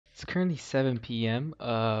currently 7 p.m.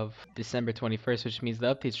 of December 21st, which means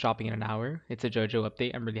the update's dropping in an hour. It's a Jojo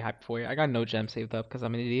update. I'm really hyped for it. I got no gems saved up because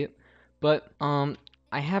I'm an idiot. But I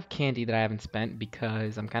have candy that I haven't spent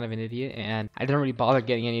because I'm kind of an idiot and I didn't really bother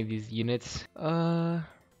getting any of these units. I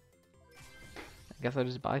guess I'll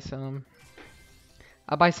just buy some.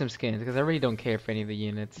 I'll buy some skins because I really don't care for any of the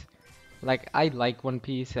units. Like, I like One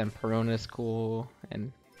Piece and Perona's cool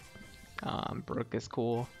and Brook is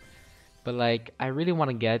cool. But like, I really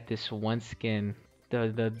want to get this one skin,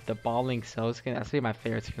 the balling cell skin. That's really my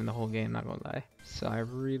favorite skin in the whole game, not gonna lie. So I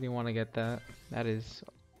really want to get that. That is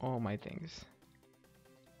all my things.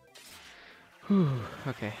 Whew,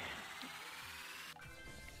 okay.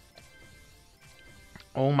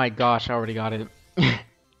 Oh my gosh, I already got it.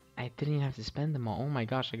 I didn't even have to spend them all. Oh my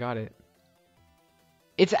gosh, I got it.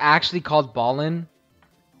 It's actually called Ballin'.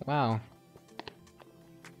 Wow.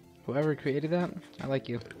 Whoever created that, I like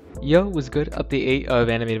you. Yo, what's good? Update 8 of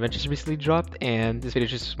Animated Adventures recently dropped, and this video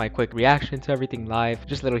is just my quick reaction to everything live.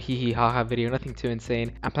 Just a little hee hee ha ha video, nothing too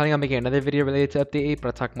insane. I'm planning on making another video related to Update 8, but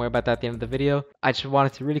I'll talk more about that at the end of the video. I just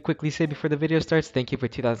wanted to really quickly say before the video starts, thank you for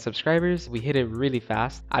 2,000 subscribers. We hit it really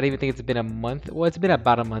fast. I don't even think it's been a month. Well, it's been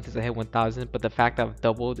about a month since I hit 1,000, but the fact that I've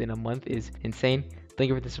doubled in a month is insane. Thank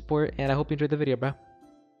you for the support, and I hope you enjoyed the video, bro.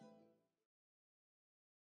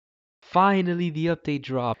 Finally, the update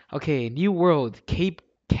dropped. Okay, new world, Cape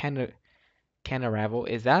Canaveral.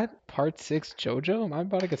 Is that part 6 Jojo? Am I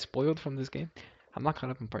about to get spoiled from this game? I'm not caught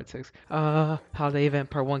up in part 6. Holiday event,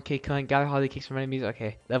 part 1, cake hunt, gather holiday cakes from enemies.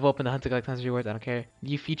 Okay, level up in the hunt to collect tons of rewards. I don't care.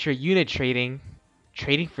 You feature unit trading.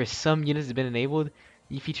 Trading for some units has been enabled.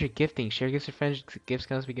 You feature gifting. Share gifts with friends. Gifts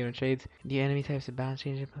can also be given trades. The enemy types of balance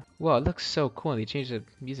change. Whoa, it looks so cool. They changed the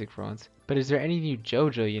music for once. But is there any new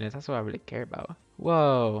Jojo units? That's what I really care about.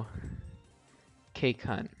 Whoa. Cake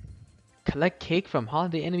hunt. Collect cake from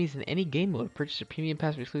holiday enemies in any game mode. Purchase a premium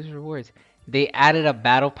pass for exclusive rewards. They added a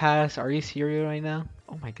battle pass. Are you serious right now?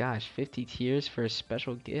 Oh my gosh, 50 tiers for a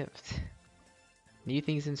special gift. New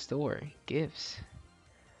things in store. Gifts.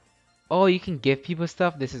 Oh, you can give people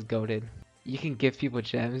stuff? This is goated. You can give people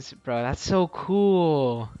gems? Bro, that's so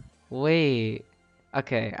cool. Wait.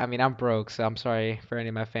 Okay, I mean, I'm broke, so I'm sorry for any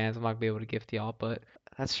of my fans. I'm not gonna be able to gift y'all, but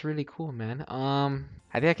that's really cool, man.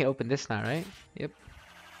 I think I can open this now, right? Yep.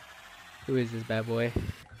 Who is this bad boy?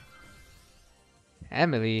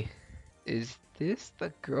 Emily. Is this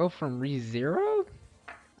the girl from ReZero?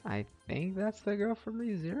 I think that's the girl from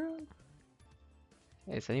ReZero.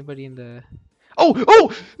 Is anybody in the...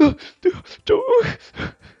 Oh!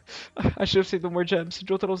 I should have saved them more gems.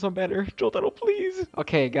 Jotaro's not better. Jotaro, please.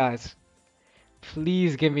 Okay, guys.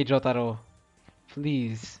 Please give me Jotaro.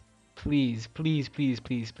 Please. Please. Please, please,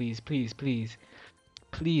 please, please, please, please.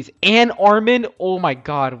 Please. And Armin? Oh my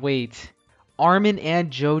god, wait. Armin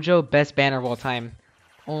and Jojo, best banner of all time.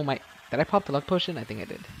 Oh my... Did I pop the luck potion? I think I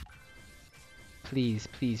did. Please,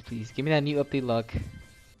 please, please. Give me that new update luck.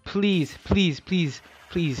 Please, please, please,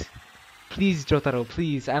 please. Please, Jotaro,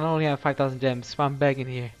 please. I only have 5,000 gems, so I'm begging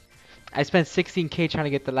here. I spent 16k trying to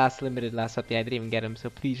get the last update. I didn't even get him, so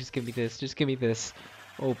please just give me this. Just give me this.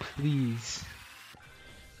 Oh, please.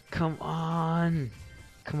 Come on.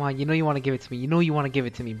 Come on, you know you want to give it to me. You know you want to give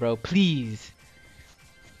it to me, bro. Please.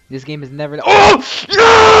 This game is never... Oh!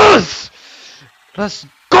 Yes! Let's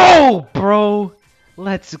go, bro!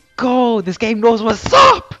 Let's go! This game knows what's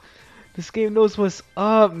up! This game knows what's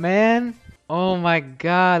up, man! Oh my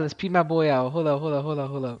god, let's peep my boy out. Hold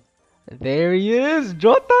up. There he is!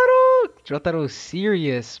 Jotaro! Jotaro's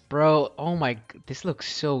serious, bro. Oh my... This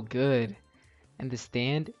looks so good. And the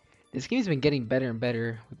stand? This game's been getting better and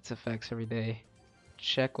better with its effects every day.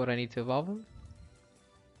 Check what I need to evolve him.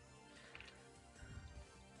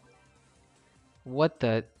 What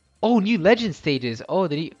the... Oh, new legend stages. Oh,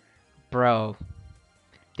 did he... Bro.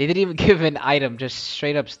 They didn't even give an item, just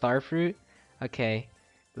straight up starfruit. Okay.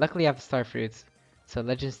 Luckily I have the starfruits. So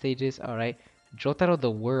legend stages, alright. Jotaro the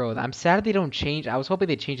world. I'm sad they don't change. I was hoping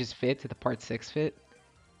they change his fit to the part 6 fit.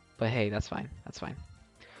 But hey, that's fine. That's fine.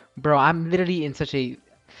 Bro, I'm literally in such a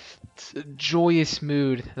joyous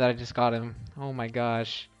mood that I just got him. Oh my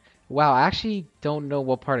gosh. Wow, I actually don't know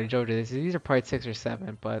what part of Jojo this is. These are part 6 or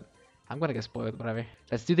 7, but I'm gonna get spoiled, whatever.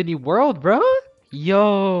 Let's do the new world, bro!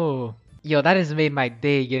 Yo! Yo, that has made my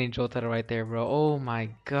day getting Jotaro right there, bro. Oh my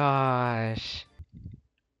gosh.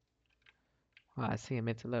 Wow, I see him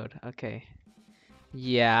meant to load. Okay.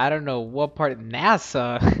 Yeah, I don't know what part of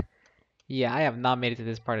NASA. Yeah, I have not made it to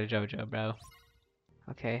this part of Jojo, bro.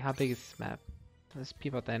 Okay, how big is this map? Let's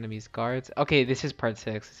peep out the enemies. Guards. Okay, this is part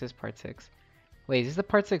 6. This is part 6. Wait, is this the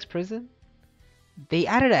part 6 prison? They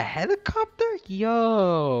added a helicopter?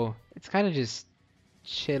 Yo! It's kind of just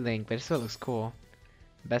chilling, but it still looks cool.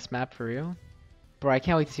 Best map for real? Bro, I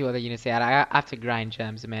can't wait to see what other units they add. I have to grind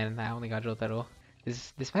gems, man. I only got Jotaro.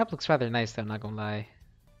 This map looks rather nice though, I'm not gonna lie.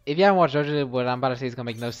 If you haven't watched Jojo, what I'm about to say is gonna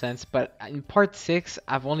make no sense. But in part 6,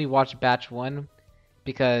 I've only watched batch 1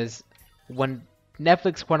 because when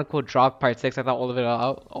Netflix quote unquote dropped part 6, I thought all of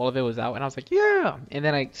it was out, and I was like, yeah. And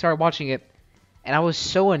then I started watching it, and I was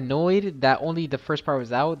so annoyed that only the first part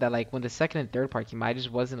was out that like when the second and third part came out, I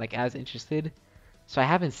just wasn't like as interested. So I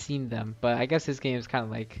haven't seen them, but I guess this game is kind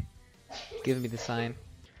of like giving me the sign.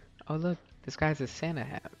 Oh look, this guy has a Santa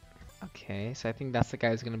hat. Okay, so I think that's the guy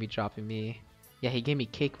who's gonna be dropping me. Yeah, he gave me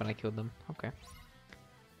cake when I killed him. Okay.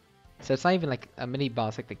 So it's not even like a mini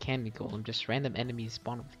boss like the candy golem, just random enemies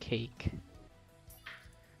spawn with cake.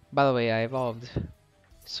 By the way, I evolved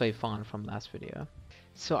Soifon from last video.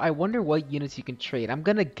 So I wonder what units you can trade. I'm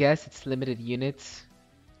gonna guess it's limited units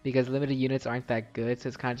because limited units aren't that good, so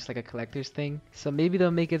it's kind of just like a collector's thing. So maybe they'll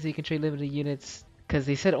make it so you can trade limited units because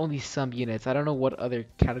they said only some units. I don't know what other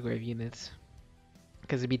category of units.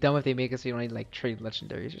 Because it'd be dumb if they make it so you only like trade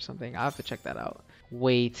legendaries or something. I'll have to check that out.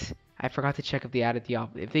 Wait, I forgot to check if they added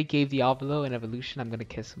Diablo. If they gave Diablo an evolution, I'm gonna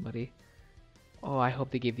kiss somebody. Oh, I hope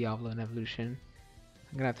they gave Diablo an evolution.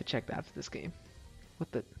 I'm gonna have to check that after this game.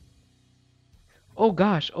 What the? Oh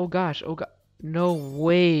gosh, oh gosh, oh god. No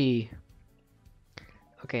way.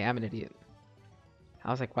 Okay, I'm an idiot.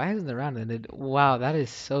 I was like, why hasn't the round ended? Wow, that is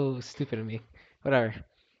so stupid of me. Whatever.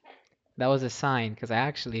 That was a sign, because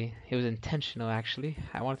it was intentional actually.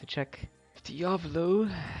 I wanted to check if Diablo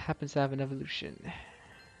happens to have an evolution.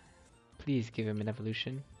 Please give him an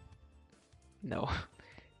evolution. No.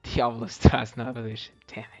 Diablo still has no evolution.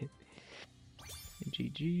 Damn it.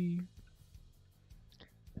 GG.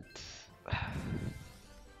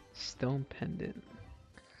 Stone Pendant.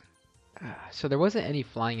 So there wasn't any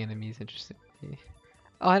flying enemies, interestingly.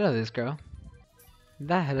 Oh, I know this girl.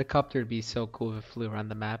 That helicopter would be so cool if it flew around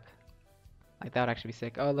the map. Like, that would actually be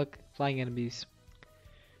sick. Oh, look. Flying enemies.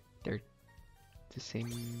 They're the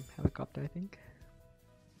same helicopter, I think.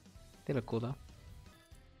 They look cool, though.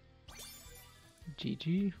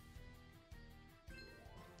 GG.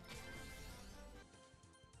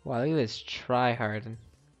 Wow, look at this try hard.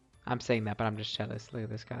 I'm saying that, but I'm just jealous. Look at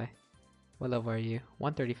this guy. What level are you?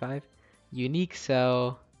 135. Unique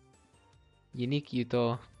Cell. Unique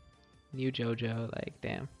Yuto. New Jojo. Like,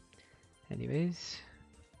 damn. Anyways.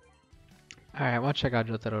 Alright, I want to check out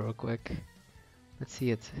Jotaro real quick. Let's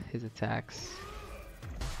see his attacks.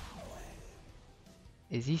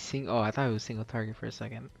 Is he Oh, I thought he was single target for a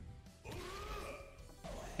second.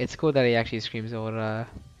 It's cool that he actually screams what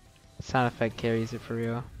sound effect carries it for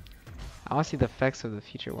real. I want to see the effects of the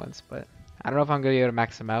future ones, but I don't know if I'm going to be able to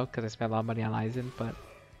max them out because I spent a lot of money on Aizen, but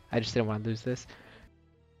I just didn't want to lose this.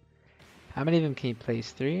 How many of them can you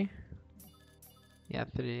place? 3? Yeah,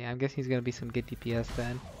 3. I'm guessing he's going to be some good DPS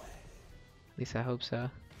then. At least I hope so.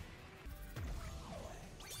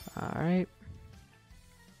 Alright.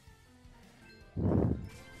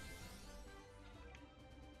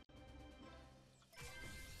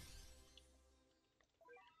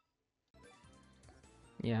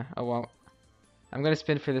 Yeah, oh well. I'm gonna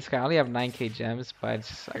spin for this guy. I only have 9k gems,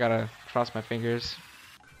 but I gotta cross my fingers.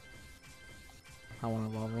 I wanna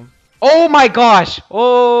evolve him. Oh my gosh!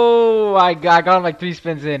 Oh, I got him like 3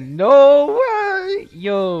 spins in. No way!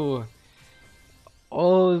 Yo!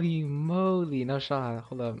 Holy moly! No shot.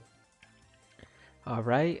 Hold up.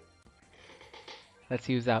 Alright. Let's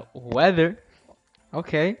use that weather.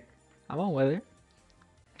 Okay. I'm on weather.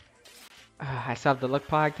 I still have the luck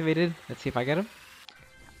pot activated. Let's see if I get him.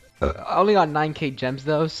 I only got 9k gems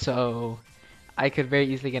though, so I could very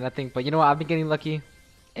easily get nothing. But you know what? I've been getting lucky.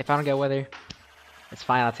 If I don't get weather, it's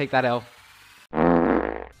fine. I'll take that L.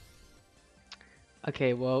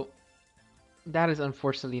 Okay, well, that is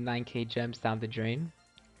unfortunately 9k gems down the drain.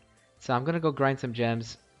 So I'm gonna go grind some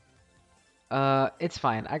gems. It's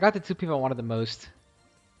fine. I got the 2 people I wanted the most,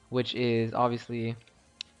 which is obviously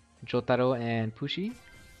Jotaro and Pushi.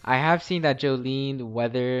 I have seen that Jolene,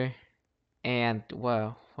 Weather, and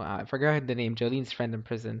well, I forgot the name. Jolene's friend in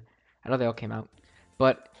prison. I know they all came out,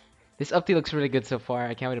 but this update looks really good so far.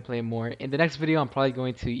 I can't wait to play more. In the next video, I'm probably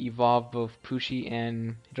going to evolve both Pushi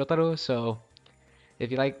and Jotaro. So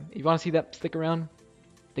if you want to see that, stick around.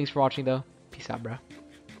 Thanks for watching though. Peace out, bro.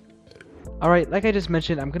 Alright, like I just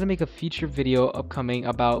mentioned, I'm going to make a feature video upcoming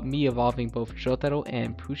about me evolving both Jotaro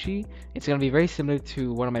and Pushi. It's going to be very similar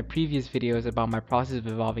to one of my previous videos about my process of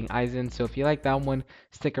evolving Aizen, so if you like that one,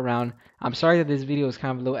 stick around. I'm sorry that this video is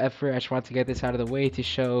kind of low effort. I just wanted to get this out of the way to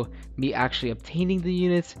show me actually obtaining the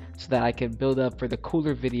units so that I can build up for the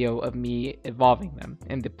cooler video of me evolving them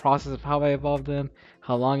and the process of how I evolved them,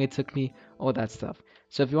 how long it took me, all that stuff.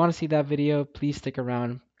 So if you want to see that video, please stick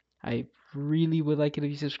around. I really would like it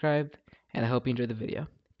if you subscribe, and I hope you enjoyed the video.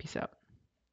 Peace out.